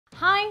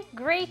Hi,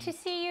 great to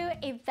see you.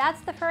 If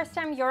that's the first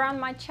time you're on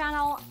my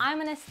channel,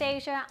 I'm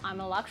Anastasia. I'm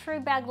a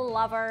luxury bag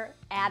lover,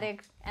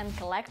 addict, and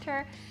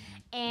collector.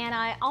 And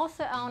I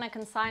also own a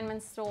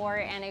consignment store,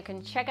 and you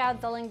can check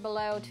out the link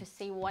below to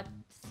see what's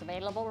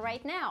available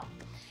right now.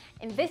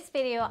 In this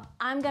video,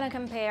 I'm gonna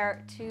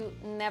compare two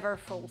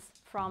Neverfulls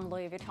from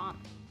Louis Vuitton.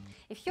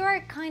 If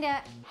you're kind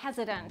of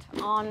hesitant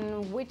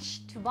on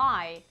which to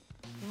buy,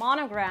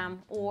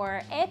 monogram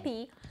or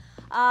epi,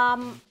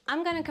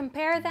 I'm gonna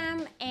compare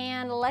them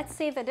and let's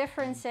see the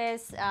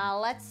differences,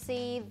 let's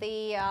see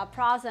the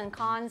pros and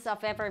cons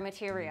of every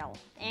material.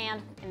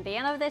 And in the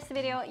end of this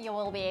video, you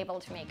will be able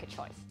to make a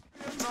choice.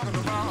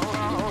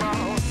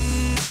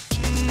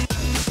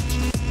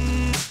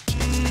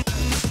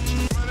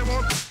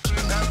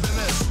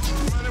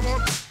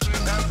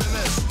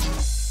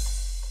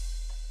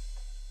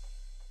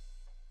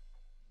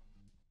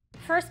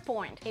 First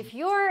point, if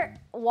you're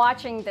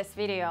watching this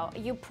video,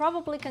 you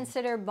probably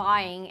consider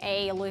buying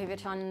a Louis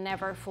Vuitton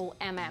Neverfull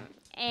MM.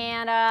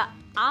 And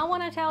I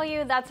want to tell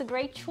you that's a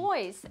great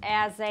choice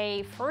as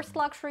a first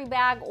luxury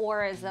bag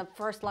or as a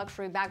first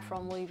luxury bag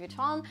from Louis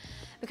Vuitton,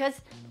 because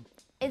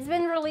it's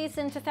been released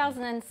in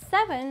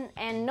 2007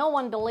 and no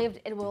one believed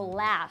it will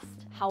last.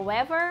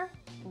 However,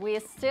 we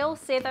still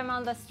see them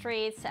on the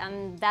streets,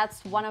 and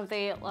that's one of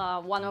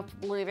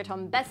Louis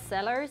Vuitton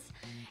bestsellers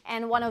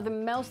and one of the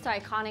most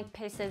iconic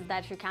pieces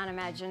that you can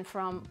imagine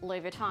from Louis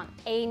Vuitton.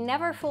 A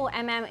Neverfull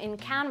MM in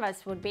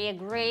canvas would be a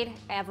great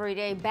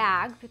everyday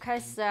bag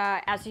because,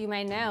 as you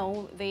may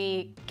know,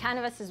 the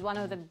canvas is one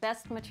of the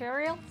best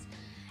materials.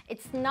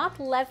 It's not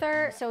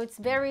leather, so it's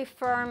very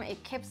firm,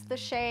 it keeps the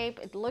shape,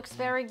 it looks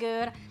very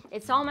good.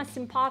 It's almost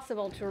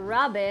impossible to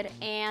rub it,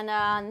 and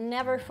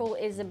Neverfull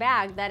is a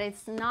bag that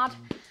it's not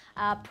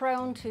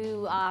prone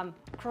to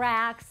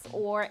cracks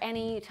or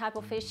any type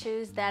of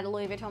issues that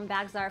Louis Vuitton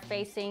bags are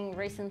facing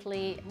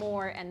recently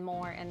more and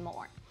more and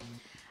more.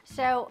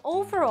 So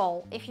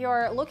overall, if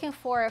you're looking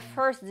for a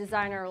first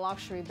designer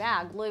luxury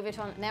bag, Louis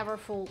Vuitton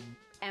Neverfull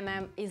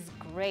MM is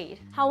great.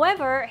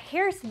 However,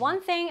 here's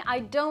one thing I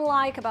don't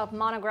like about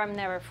monogram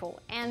Neverfull,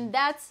 and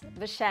that's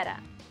vachetta.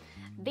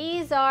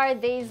 These are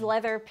these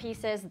leather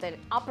pieces, the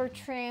upper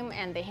trim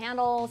and the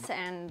handles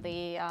and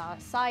the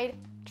side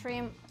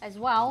trim as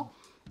well.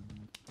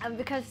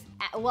 Because,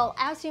 well,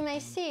 as you may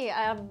see,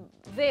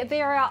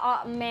 there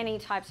are many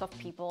types of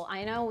people.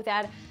 I know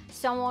that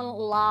someone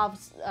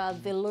loves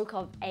the look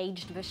of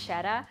aged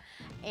vachetta,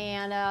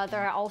 and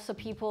there are also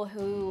people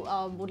who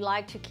would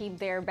like to keep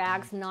their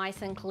bags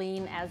nice and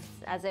clean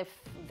as if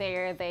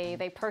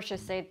they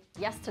purchased it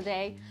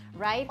yesterday,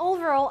 right?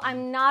 Overall,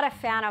 I'm not a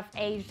fan of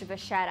aged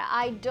vachetta.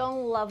 I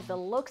don't love the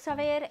looks of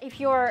it. If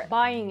you're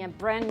buying a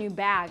brand new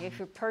bag, if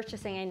you're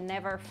purchasing a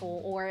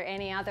Neverfull or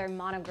any other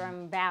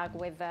monogram bag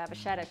with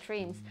vachetta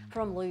trims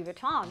from Louis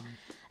Vuitton,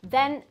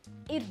 then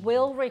it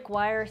will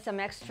require some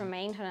extra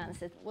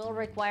maintenance. It will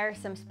require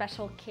some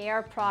special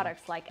care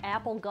products like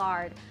Apple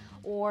Guard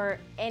or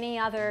any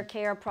other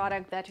care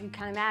product that you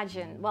can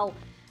imagine. Well,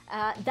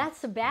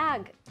 that's a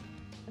bag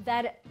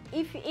that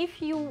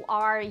if you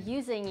are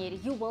using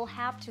it, you will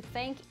have to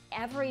think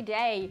every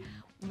day,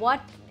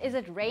 what is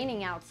it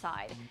raining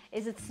outside?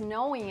 Is it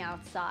snowing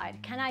outside?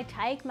 Can I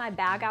take my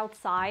bag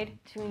outside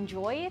to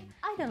enjoy it?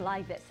 I don't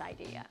like this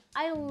idea.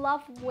 I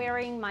love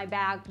wearing my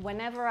bag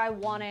whenever I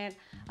want it,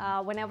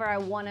 whenever I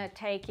want to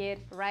take it,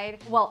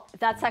 right? Well,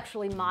 that's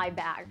actually my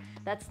bag.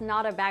 That's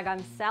not a bag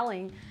I'm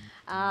selling.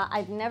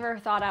 I've never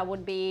thought I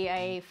would be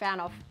a fan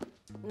of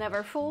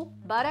Neverfull,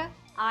 but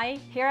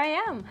here I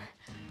am.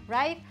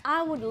 Right?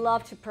 I would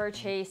love to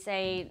purchase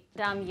a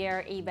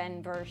Damier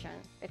Ebene version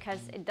because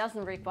it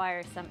doesn't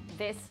require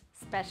this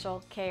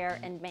special care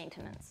and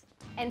maintenance.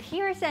 And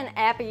here's an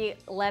epi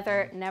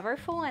leather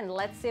Neverfull, and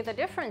let's see the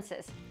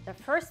differences. The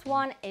first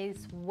one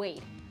is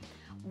weight.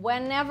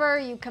 Whenever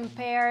you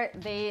compare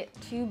the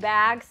two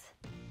bags,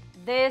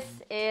 this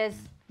is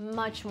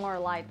much more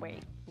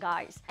lightweight,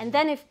 guys. And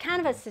then if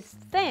canvas is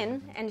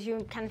thin and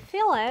you can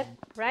feel it,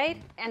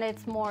 right? And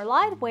it's more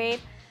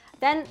lightweight,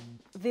 then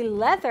the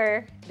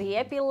leather, the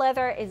epi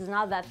leather, is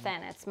not that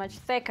thin. It's much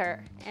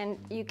thicker, and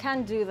you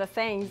can do the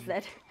things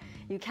that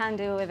you can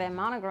do with a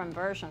monogram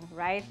version,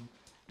 right?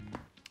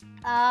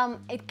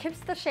 It keeps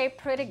the shape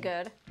pretty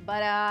good,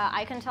 but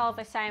I can tell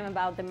the same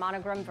about the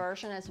monogram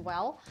version as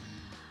well.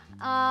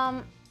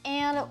 And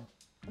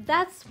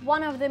that's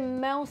one of the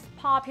most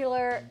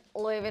popular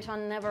Louis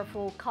Vuitton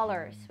Neverfull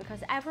colors because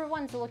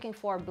everyone's looking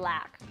for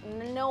black.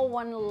 No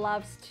one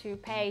loves to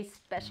pay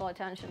special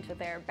attention to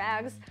their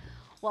bags.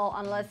 Well,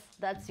 unless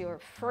that's your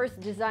first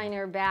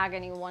designer bag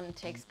and you want to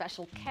take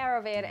special care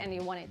of it and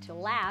you want it to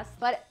last.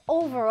 But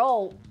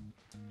overall,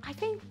 I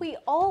think we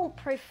all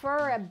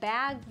prefer a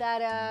bag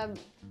that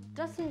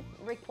doesn't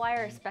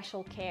require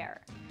special care.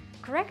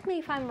 Correct me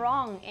if I'm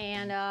wrong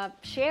and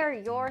share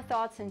your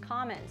thoughts and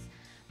comments.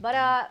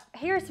 But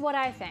here's what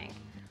I think.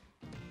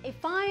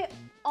 If I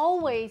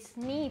always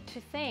need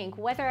to think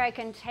whether I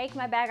can take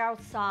my bag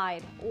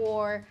outside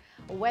or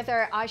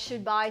whether I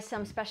should buy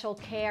some special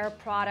care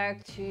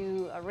product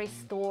to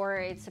restore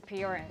its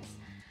appearance,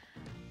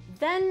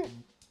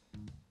 then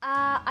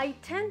I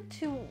tend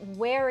to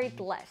wear it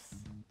less.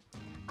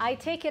 I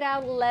take it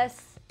out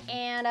less,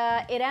 and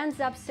it ends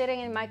up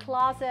sitting in my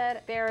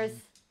closet. There's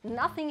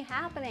nothing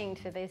happening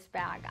to this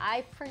bag.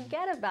 I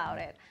forget about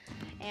it.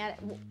 And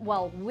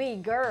well, we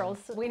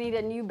girls, we need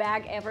a new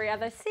bag every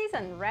other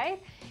season,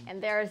 right?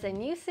 And there's a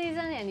new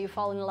season and you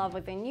fall in love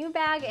with a new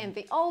bag, and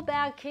the old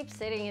bag keeps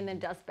sitting in the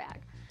dust bag.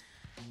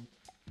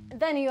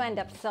 Then you end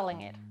up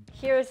selling it.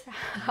 Here's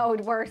how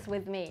it works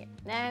with me.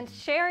 And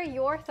share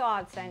your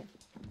thoughts, and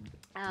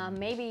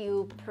maybe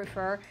you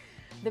prefer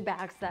the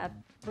bags that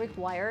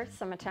require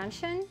some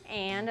attention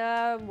and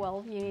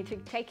well, you need to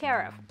take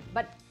care of.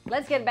 But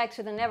let's get back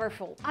to the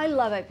Neverfull. I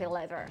love epi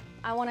leather.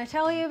 I want to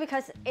tell you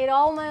because it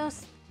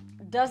almost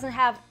doesn't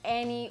have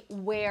any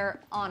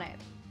wear on it.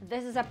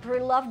 This is a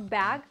preloved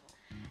bag,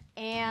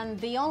 and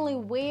the only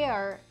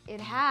wear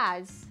it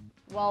has,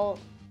 well,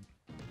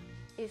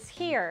 is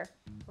here,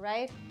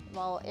 right?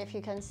 Well, if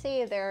you can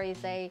see, there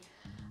is a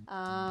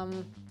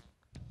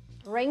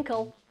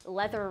wrinkle,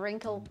 leather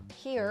wrinkle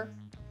here,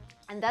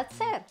 and that's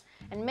it.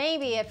 And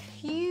maybe a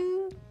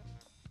few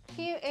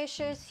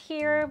issues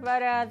here,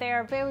 but they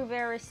are very,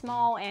 very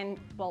small, and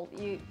well,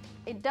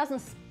 it doesn't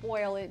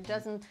spoil, it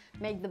doesn't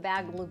make the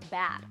bag look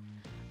bad,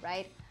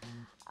 right?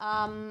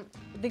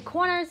 The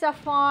corners are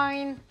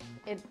fine,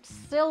 it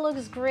still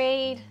looks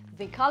great,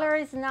 the color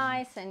is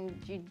nice, and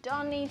you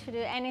don't need to do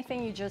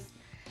anything. You just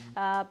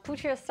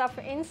put your stuff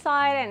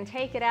inside and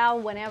take it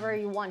out whenever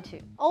you want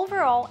to.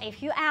 Overall,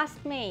 if you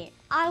ask me,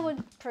 I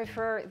would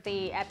prefer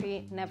the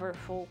Epi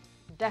Neverfull,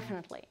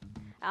 definitely.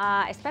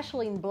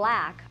 Especially in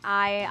black.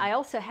 I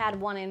also had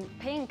one in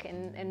pink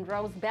in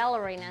rose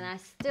ballerine, and I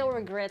still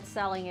regret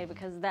selling it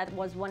because that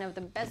was one of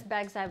the best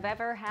bags I've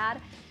ever had.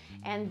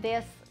 And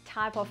this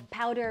type of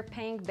powder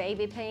pink,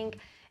 baby pink,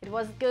 it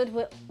was good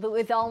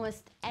with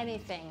almost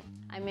anything.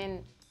 I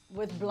mean,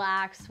 with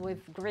blacks,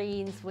 with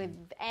greens, with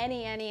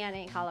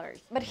any colors.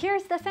 But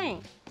here's the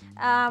thing,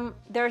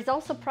 there's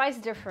also price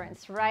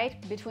difference,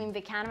 right, between the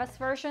canvas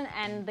version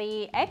and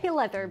the epi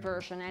leather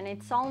version, and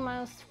it's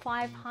almost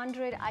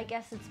 500. I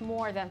guess it's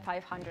more than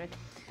 500.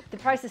 The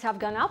prices have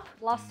gone up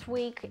last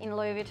week in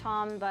Louis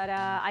Vuitton, but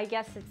I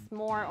guess it's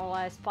more or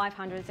less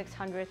 500,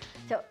 600.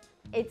 So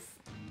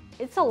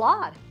it's a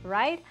lot,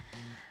 right?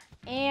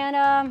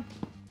 And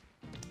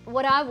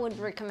what I would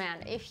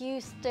recommend, if you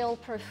still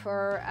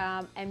prefer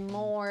a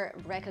more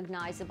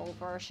recognizable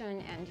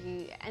version,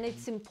 and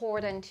it's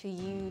important to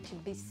you to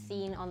be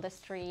seen on the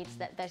streets,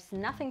 that there's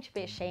nothing to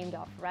be ashamed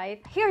of,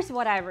 right? Here's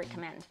what I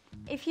recommend.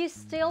 If you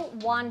still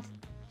want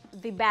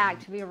the bag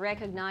to be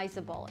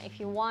recognizable, if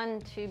you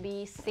want to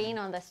be seen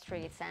on the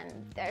streets, and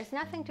there's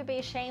nothing to be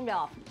ashamed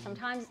of,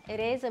 sometimes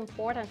it is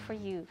important for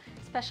you,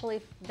 especially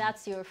if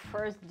that's your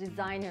first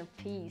designer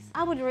piece.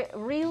 I would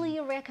really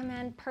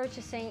recommend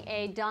purchasing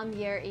a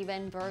damier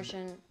event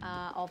version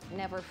of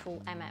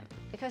Neverfull MM,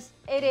 because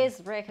it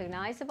is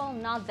recognizable,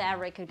 not that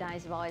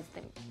recognizable as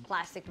the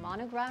plastic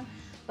monogram,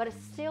 but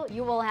still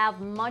you will have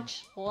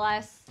much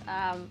less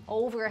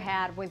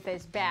overhead with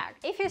this bag.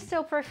 If you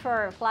still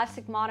prefer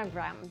plastic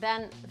monogram,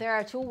 then there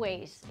are two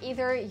ways.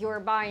 Either you're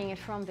buying it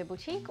from the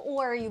boutique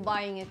or you're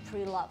buying it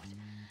pre-loved.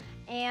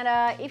 And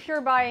if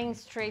you're buying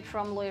straight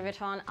from Louis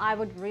Vuitton, I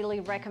would really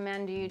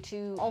recommend you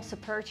to also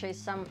purchase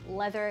some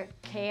leather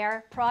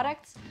care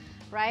products,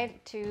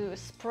 right? To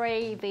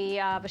spray the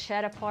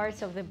vachetta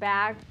parts of the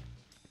bag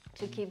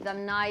to keep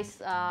them nice,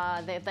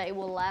 they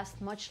will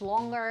last much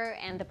longer,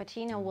 and the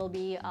patina will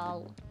be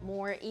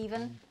more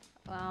even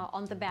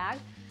on the bag.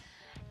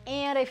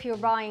 And if you're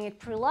buying it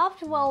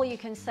pre-loved, well, you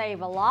can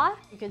save a lot.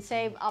 You can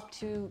save up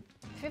to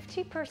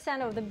 50%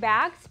 of the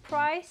bag's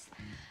price.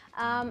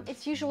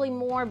 It's usually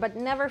more, but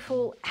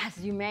Neverfull, as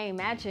you may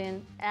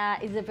imagine,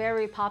 is a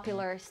very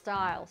popular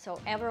style. So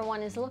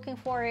everyone is looking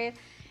for it,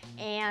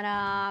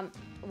 and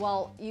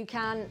well, you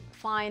can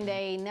find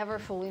a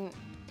Neverfull in,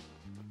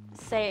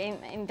 say,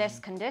 in this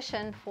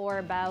condition for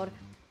about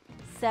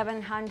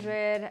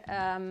 700,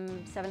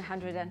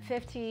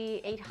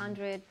 750,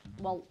 800,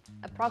 well,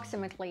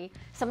 approximately.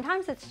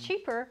 Sometimes it's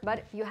cheaper,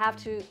 but you have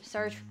to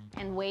search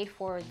and wait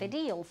for the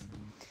deals.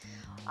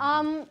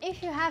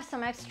 If you have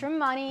some extra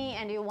money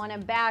and you want a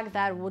bag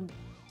that would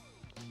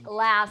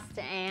last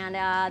and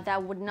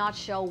that would not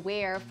show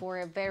wear for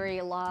a very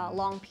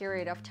long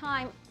period of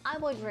time, I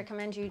would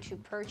recommend you to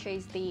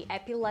purchase the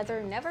Epi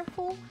Leather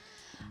Neverfull.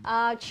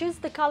 Choose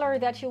the color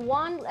that you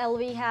want.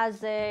 LV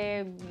has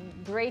a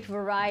great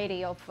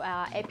variety of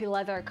epi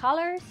leather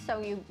colors,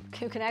 so you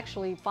can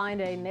actually find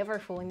a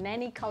Neverfull in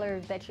any color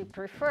that you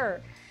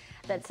prefer.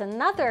 That's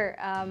another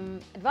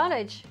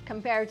advantage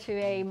compared to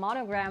a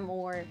monogram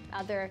or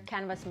other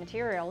canvas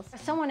materials.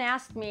 Someone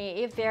asked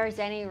me if there's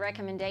any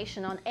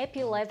recommendation on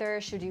epi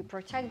leather. Should you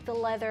protect the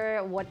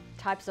leather? What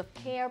types of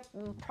care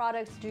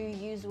products do you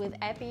use with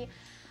epi?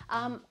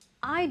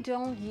 I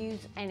don't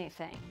use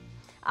anything.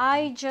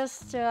 I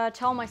just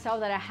tell myself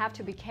that I have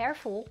to be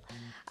careful,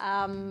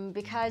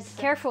 because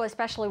careful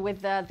especially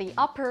with the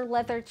upper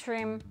leather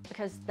trim,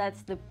 because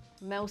that's the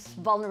most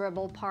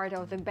vulnerable part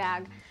of the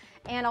bag.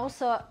 And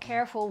also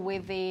careful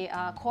with the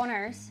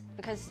corners,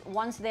 because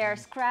once they're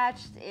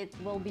scratched, it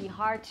will be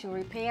hard to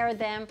repair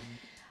them.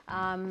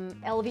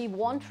 LV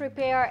won't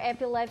repair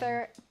epi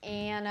leather,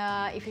 and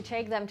if you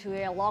take them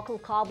to a local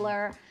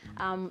cobbler,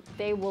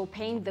 they will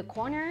paint the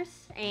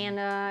corners, and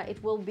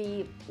it will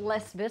be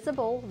less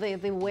visible,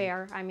 the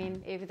wear, I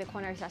mean, if the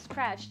corners are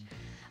scratched.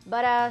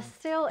 But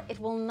still, it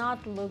will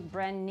not look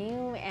brand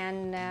new.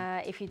 And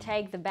if you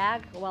take the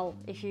bag, well,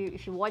 if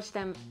you watch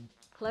them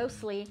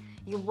closely,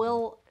 you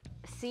will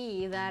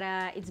see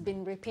that it's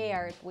been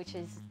repaired, which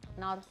is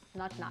not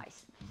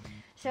nice.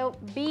 So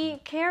be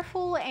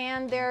careful,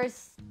 and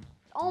there's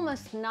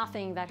almost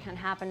nothing that can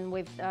happen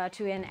with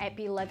to an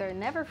epi leather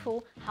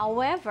Neverfull.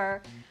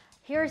 However,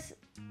 here's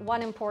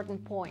one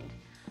important point.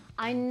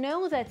 I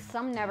know that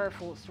some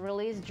Neverfulls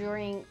released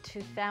during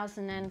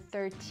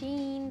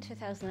 2013,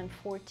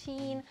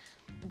 2014,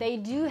 they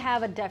do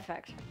have a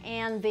defect,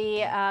 and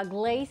the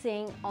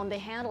glazing on the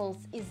handles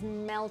is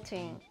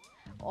melting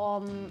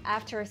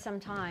after some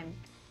time.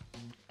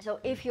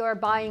 So if you're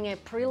buying a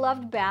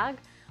pre-loved bag,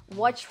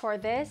 watch for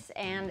this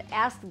and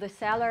ask the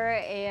seller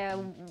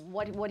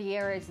what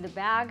year is the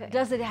bag.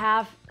 Does it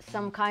have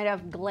some kind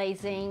of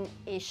glazing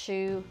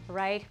issue,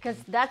 right?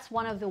 Because that's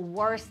one of the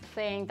worst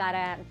things that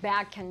a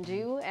bag can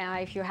do.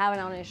 If you have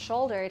it on your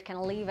shoulder, it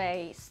can leave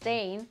a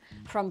stain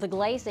from the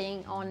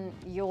glazing on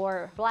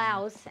your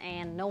blouse,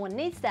 and no one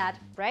needs that,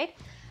 right?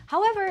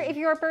 However, if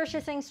you're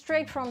purchasing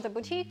straight from the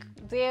boutique,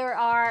 there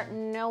are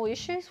no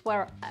issues,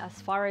 where,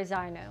 as far as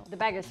I know, the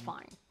bag is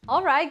fine.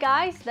 Alright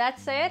guys,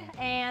 that's it,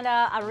 and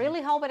I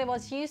really hope it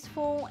was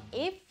useful.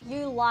 If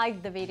you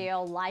liked the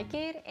video, like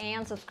it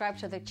and subscribe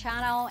to the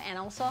channel, and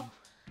also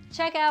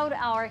check out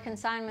our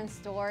consignment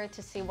store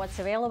to see what's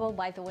available.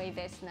 By the way,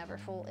 this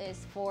Neverfull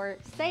is for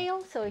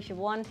sale, so if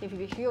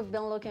you've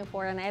been looking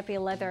for an epi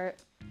leather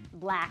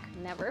black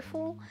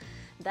Neverfull,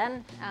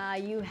 then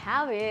you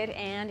have it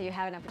and you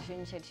have an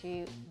opportunity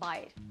to buy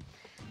it.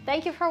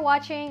 Thank you for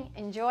watching,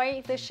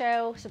 enjoy the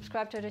show,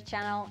 subscribe to the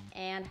channel,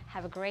 and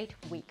have a great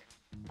week.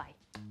 Bye.